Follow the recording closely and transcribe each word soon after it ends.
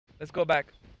Let's go back.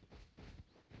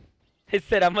 He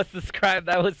said I must subscribe.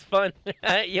 That was fun.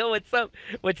 Yo, what's up?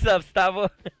 What's up, Stavo?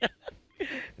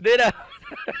 Dude,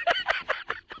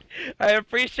 I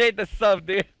appreciate the sub,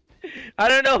 dude. I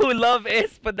don't know who Love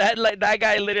is, but that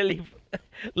guy literally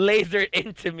lasered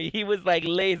into me. He was like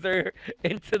laser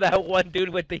into that one dude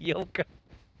with the yoke.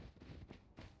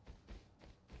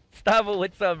 Stavo,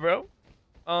 what's up, bro?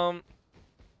 I'm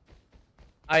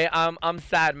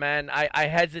sad, man. I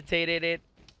hesitated it,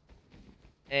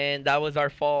 and that was our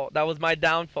fault. That was my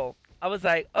downfall. I was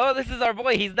like, oh, this is our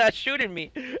boy. He's not shooting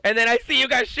me. And then I see you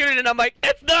guys shooting, and I'm like,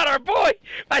 it's not our boy.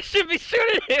 I should be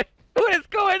shooting him. What is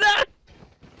going on?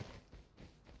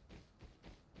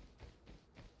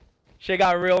 Shit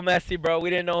got real messy, bro. We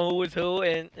didn't know who was who,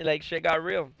 and like shit got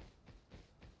real.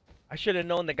 I should have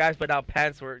known the guys without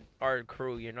pants were our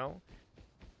crew, you know?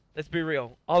 Let's be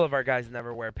real. All of our guys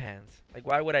never wear pants. Like,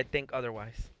 why would I think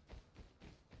otherwise?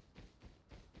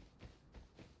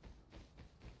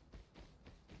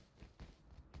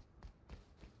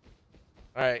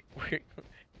 Alright,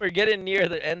 we're getting near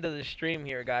the end of the stream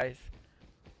here, guys.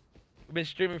 We've been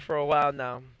streaming for a while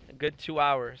now. A good 2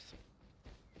 hours.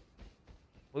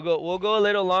 We'll go a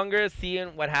little longer,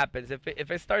 seeing what happens. If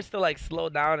it starts to like slow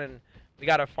down and we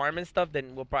gotta farm and stuff,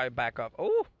 then we'll probably back up.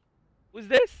 Oh, who's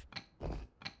this?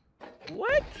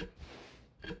 What?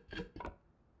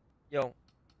 Yo,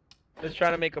 let's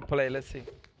try to make a play. Let's see.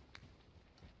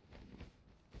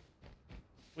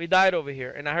 We died over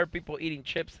here, and I heard people eating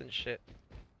chips and shit.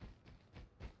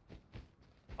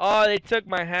 Oh, they took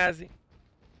my hazy.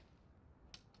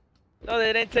 No,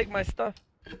 they didn't take my stuff.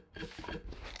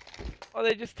 Oh,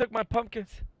 they just took my pumpkins.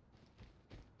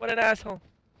 What an asshole.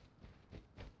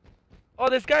 Oh,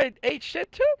 this guy ate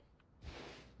shit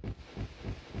too?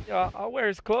 Yeah, I'll wear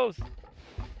his clothes.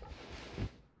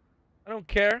 I don't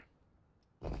care.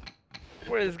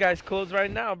 Wear this guy's clothes right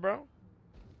now, bro.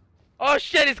 Oh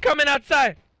shit, he's coming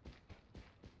outside.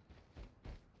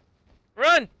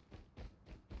 Run.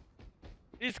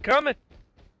 He's coming.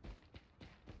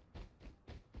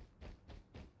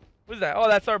 Who's that? Oh,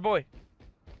 that's our boy.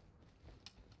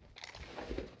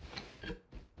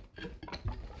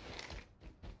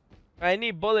 I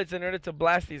need bullets in order to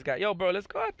blast these guys. Yo, bro, let's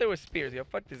go out there with spears. Yo,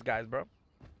 fuck these guys, bro.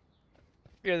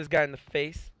 Spear this guy in the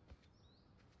face.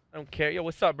 I don't care. Yo,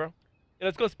 what's up, bro? Yo,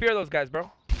 let's go spear those guys,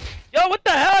 bro. Yo, what the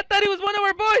hell? I thought he was one of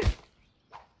our boys.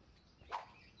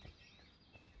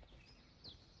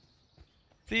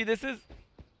 See, this is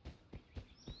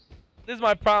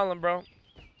my problem, bro.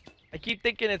 I keep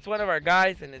thinking it's one of our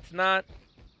guys, and it's not.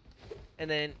 And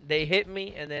then they hit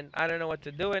me, and then I don't know what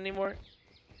to do anymore.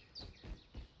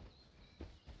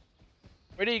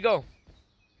 Where did he go?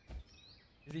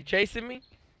 Is he chasing me?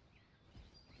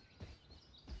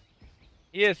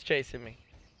 He is chasing me.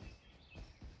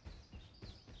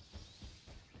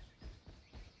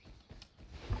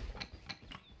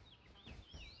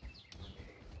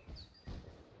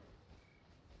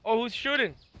 Oh, who's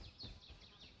shooting?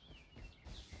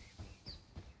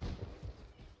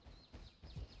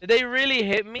 Did they really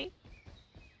hit me?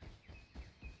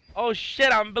 Oh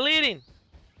shit, I'm bleeding.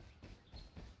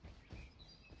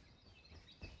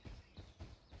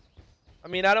 I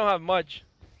mean, I don't have much.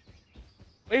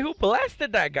 Wait, who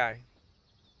blasted that guy?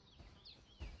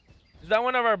 Is that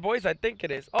one of our boys? I think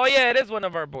it is. Oh yeah, it is one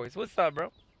of our boys. What's up,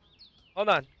 bro? Hold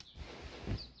on.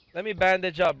 Let me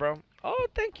bandage up, bro. Oh,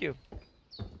 thank you.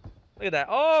 Look at that.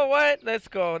 Oh, what? Let's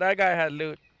go. That guy had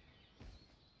loot.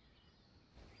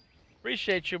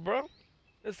 Appreciate you, bro.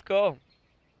 Let's go.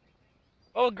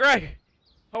 Oh, Greg.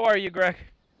 How are you, Greg?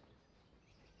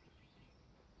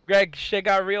 Greg, shit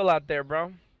got real out there,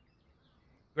 bro.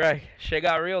 Greg, shit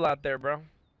got real out there, bro.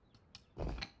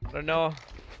 I don't know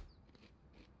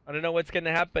what's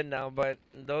gonna happen now, but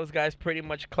those guys pretty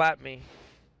much clapped me.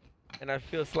 And I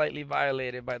feel slightly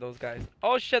violated by those guys.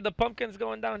 Oh shit, the pumpkin's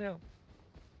going downhill.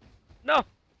 No!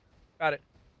 Got it.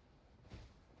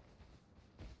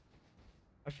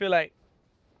 I feel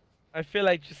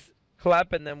like just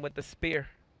clapping them with the spear.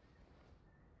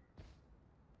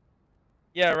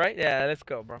 Yeah, right? Yeah, let's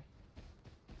go, bro.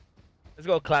 Let's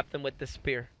go clap them with the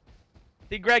spear.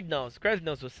 See, Greg knows. Greg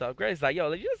knows what's up. Greg's like, yo,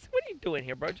 what are you doing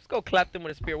here, bro? Just go clap them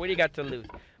with a spear. What do you got to lose?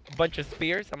 A bunch of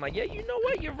spears? I'm like, yeah, you know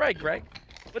what? You're right, Greg.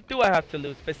 What do I have to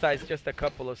lose besides just a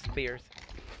couple of spears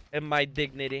and my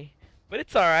dignity? But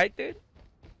it's alright, dude.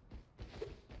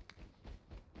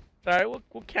 It's alright.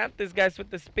 We'll camp these guys with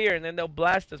the spear and then they'll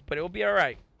blast us, but it'll be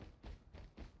alright.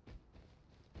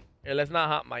 Here, let's not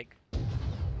hot mic.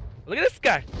 Look at this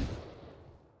guy.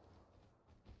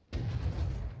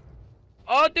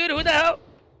 Oh, dude, who the hell?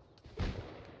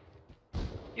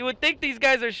 You would think these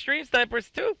guys are stream snipers,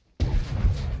 too.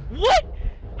 What?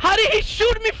 How did he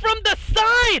shoot me from the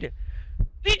side?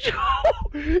 Did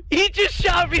you? He just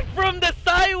shot me from the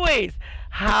sideways.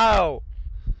 How?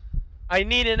 I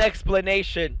need an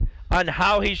explanation on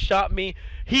how he shot me.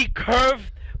 He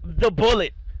curved the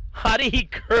bullet. How did he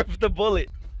curve the bullet?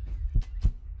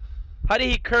 How did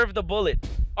he curve the bullet?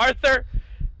 Arthur,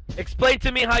 explain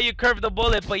to me how you curve the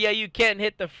bullet, but yeah, you can't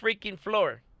hit the freaking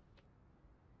floor.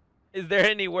 Is there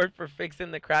any word for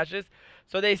fixing the crashes?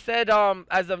 So they said,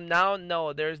 as of now,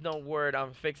 no, there's no word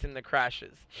on fixing the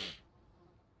crashes.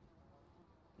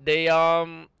 They,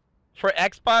 for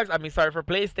Xbox, for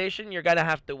PlayStation, you're gonna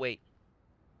have to wait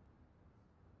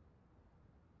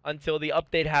until the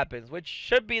update happens, which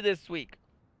should be this week.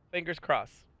 Fingers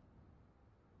crossed.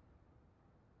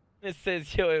 It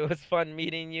says, yo, it was fun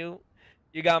meeting you.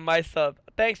 You got my sub.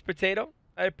 Thanks, Potato.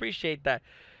 I appreciate that.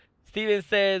 Steven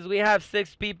says, we have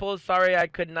 6 people. Sorry, I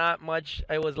could not much.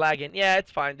 I was lagging. Yeah,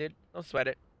 it's fine, dude. Don't sweat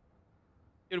it.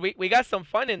 Dude, we got some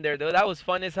fun in there, though. That was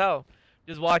fun as hell.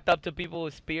 Just walked up to people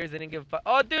with spears and didn't give a fuck.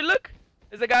 Oh, dude, look.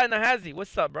 There's a guy in the hazy.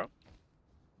 What's up, bro?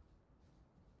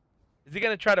 Is he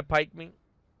going to try to pike me?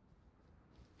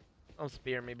 Don't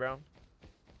spear me, bro.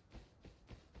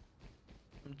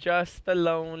 I'm just a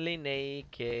lonely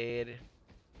naked.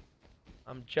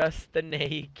 I'm just a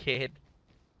naked.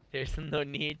 There's no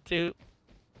need to.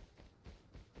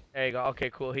 There you go. Okay,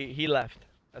 cool. He left.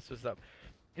 That's what's up.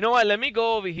 You know what? Let me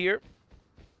go over here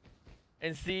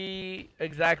and see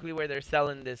exactly where they're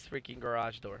selling this freaking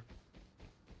garage door.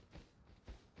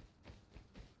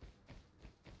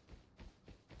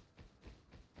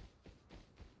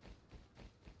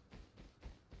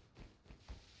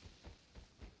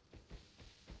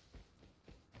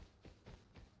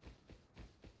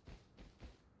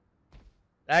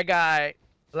 That guy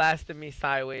blasted me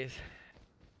sideways,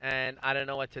 and I don't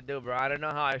know what to do, bro. I don't know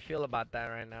how I feel about that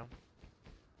right now.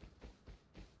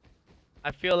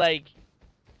 I feel like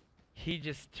he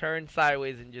just turned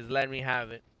sideways and just let me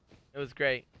have it. It was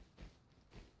great.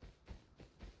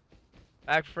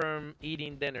 Back from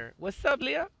eating dinner. What's up,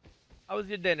 Leah? How was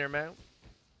your dinner, man?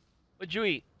 What'd you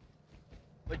eat?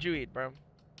 What'd you eat, bro?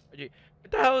 What'd you eat?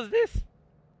 What the hell is this?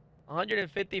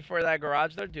 150 for that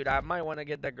garage door? Dude, I might want to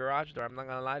get that garage door. I'm not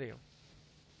gonna lie to you.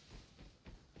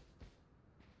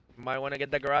 Might want to get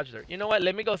the garage door. You know what?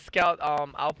 Let me go scout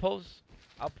outpost.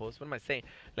 Outpost. What am I saying?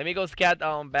 Let me go scout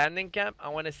banding camp. I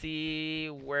want to see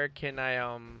where can I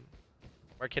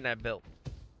build.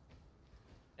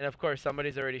 And of course,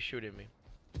 somebody's already shooting me.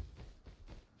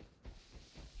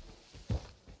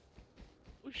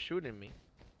 Who's shooting me?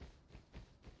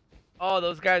 Oh,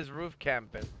 those guys roof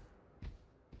camping.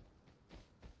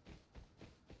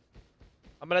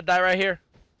 I'm gonna die right here.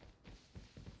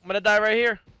 I'm gonna die right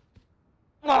here.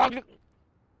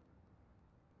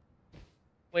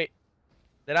 Wait,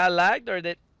 did I lag or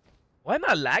did? Why am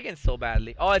I lagging so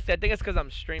badly? Oh, I think it's because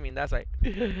I'm streaming. That's right.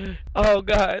 Oh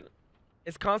god,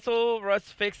 is console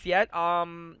rust fixed yet?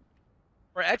 For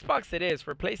Xbox it is.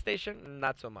 For PlayStation,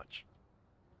 not so much.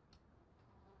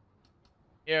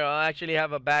 Here, I actually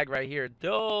have a bag right here.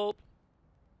 Dope.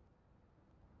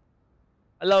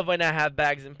 I love when I have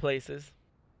bags in places.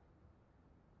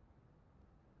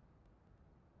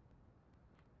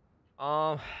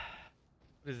 What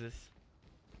is this?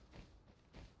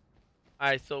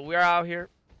 Alright, so we're out here.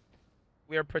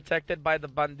 We are protected by the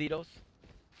banditos.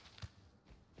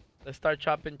 Let's start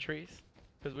chopping trees.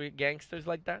 Because we're gangsters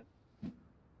like that.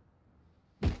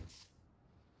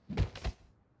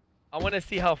 I want to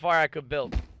see how far I could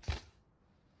build.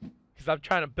 Because I'm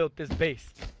trying to build this base.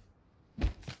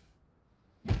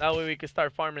 That way we can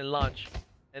start farming launch.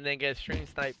 And then get stream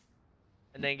snipe.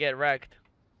 And then get wrecked.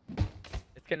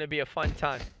 It's going to be a fun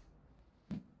time.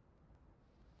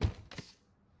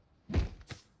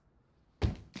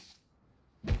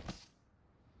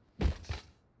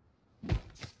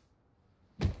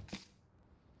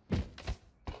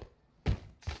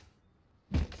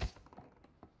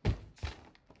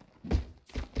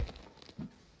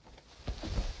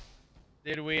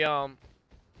 Did we, alright,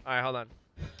 hold on.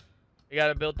 We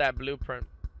gotta build that blueprint.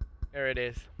 There it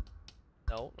is.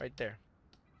 No, right there.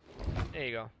 There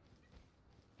you go.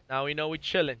 Now we know we're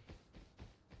chilling.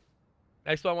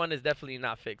 Next one is definitely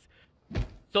not fixed.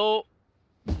 So,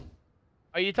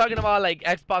 are you talking about like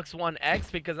Xbox One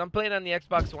X? Because I'm playing on the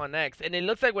Xbox One X, and it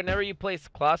looks like whenever you play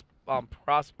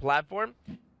cross-platform,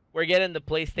 we're getting the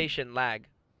PlayStation lag.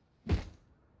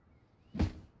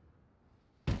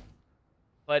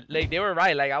 But like they were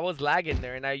right, like I was lagging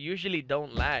there, and I usually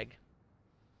don't lag.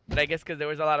 But I guess because there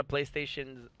was a lot of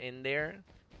PlayStations in there,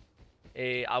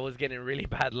 I was getting really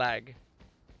bad lag.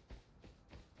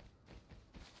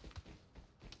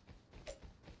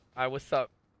 Alright, what's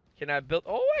up? Can I build?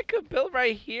 Oh, I could build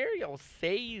right here. Yo,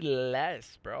 say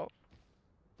less, bro.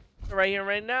 Right here,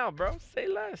 right now, bro. Say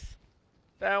less.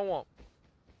 Say I won't.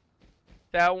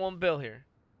 Say I won't build here.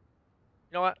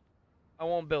 You know what? I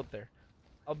won't build there.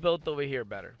 I'll build over here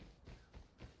better.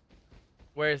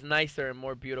 Where it's nicer and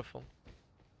more beautiful.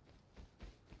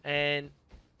 And,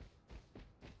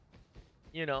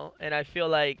 you know, and I feel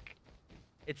like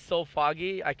it's so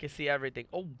foggy, I can see everything.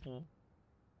 Oh,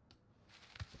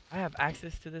 I have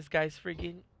access to this guy's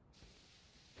freaking...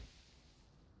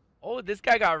 Oh, this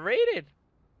guy got raided.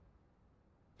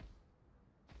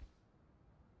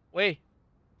 Wait.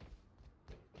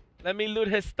 Let me loot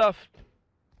his stuff.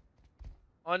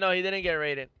 Oh, no, he didn't get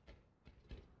raided.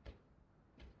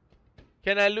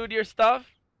 Can I loot your stuff?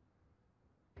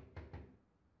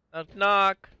 Knock,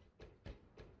 knock.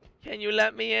 Can you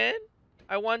let me in?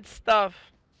 I want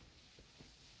stuff.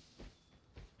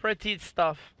 Pretty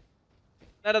stuff.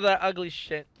 None of that ugly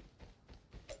shit.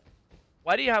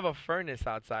 Why do you have a furnace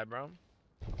outside, bro?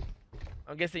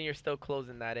 I'm guessing you're still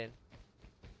closing that in.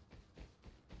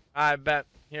 I bet.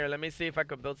 Here, let me see if I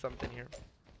could build something here.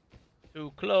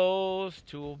 Too close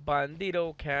to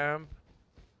Bandito camp.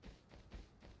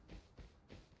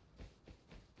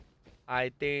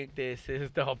 I think this is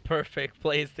the perfect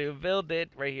place to build it.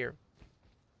 Right here.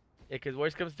 Yeah, because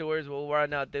worst comes to worst, we'll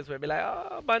run out this way. Be like,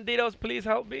 oh, banditos, please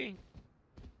help me.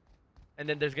 And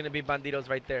then there's going to be banditos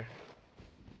right there.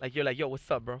 Like, you're like, yo,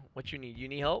 what's up, bro? What you need? You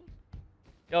need help?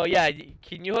 Yo, yeah,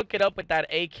 can you hook it up with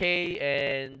that AK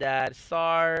and that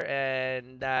SAR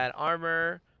and that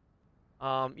armor?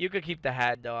 You could keep the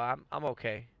hat, though. I'm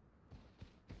okay.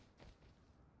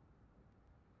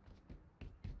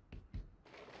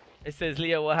 It says,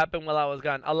 Leah, what happened while I was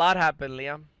gone? A lot happened,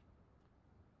 Leah.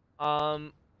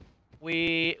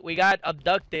 We got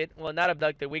abducted. Well, not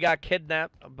abducted. We got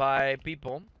kidnapped by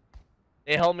people.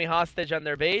 They held me hostage on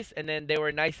their base, and then they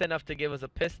were nice enough to give us a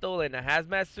pistol and a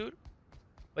hazmat suit.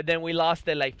 But then we lost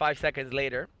it like 5 seconds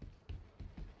later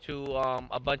to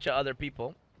a bunch of other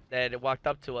people that walked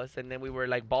up to us, and then we were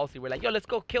like ballsy. We're like, yo, let's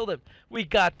go kill them. We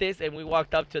got this, and we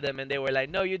walked up to them, and they were like,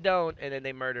 no, you don't. And then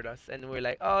they murdered us, and we were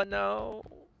like, oh no.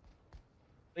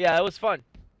 But yeah, it was fun.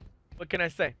 What can I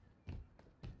say?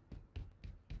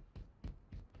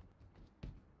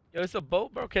 Yo, it's a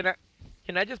boat, bro. Can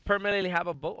I just permanently have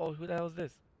a boat? Oh, who the hell is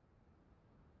this?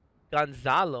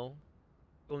 Gonzalo?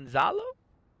 Gonzalo?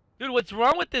 Dude, what's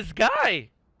wrong with this guy?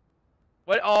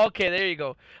 What? Oh, okay, there you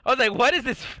go. I was like, why does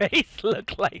his face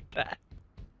look like that?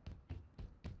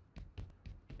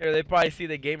 Here, they probably see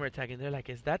the gamer tag and they're like,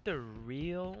 is that the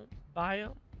real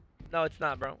bio? No, it's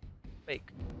not, bro. Fake.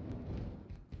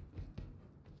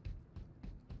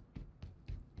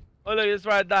 Oh, look, this is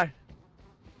where I die.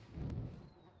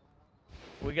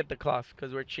 We get the cloth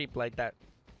because we're cheap like that.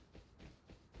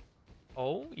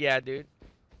 Oh, yeah, dude.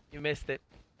 You missed it.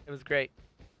 It was great.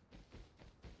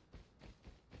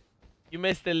 You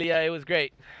missed it, Leah. It was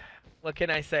great. What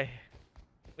can I say?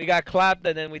 We got clapped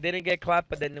and then we didn't get clapped,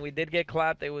 but then we did get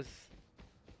clapped. It was...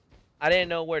 I didn't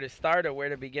know where to start or where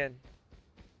to begin.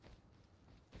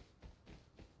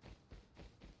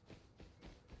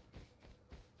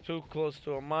 Too close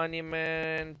to a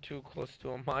monument. Too close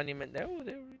to a monument. There.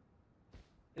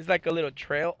 It's like a little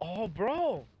trail. Oh,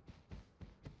 bro.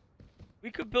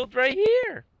 We could build right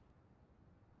here.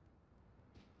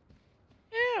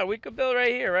 Yeah, we could build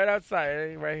right here, right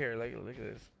outside, right here. Look at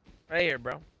this. Right here,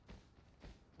 bro.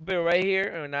 We'll build right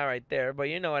here, or not right there, but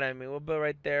you know what I mean. We'll build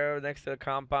right there next to the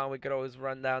compound. We could always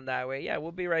run down that way. Yeah,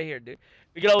 we'll be right here, dude.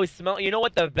 We could always smell. You know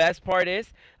what the best part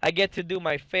is? I get to do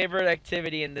my favorite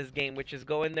activity in this game, which is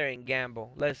go in there and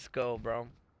gamble. Let's go, bro.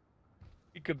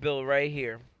 We could build right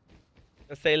here.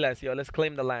 Let's say less, yo. Let's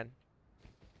claim the land.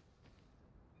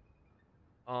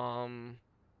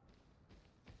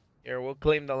 Here, we'll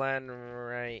claim the land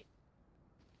right.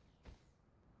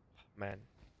 Man.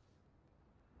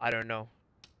 I don't know.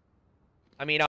 I mean,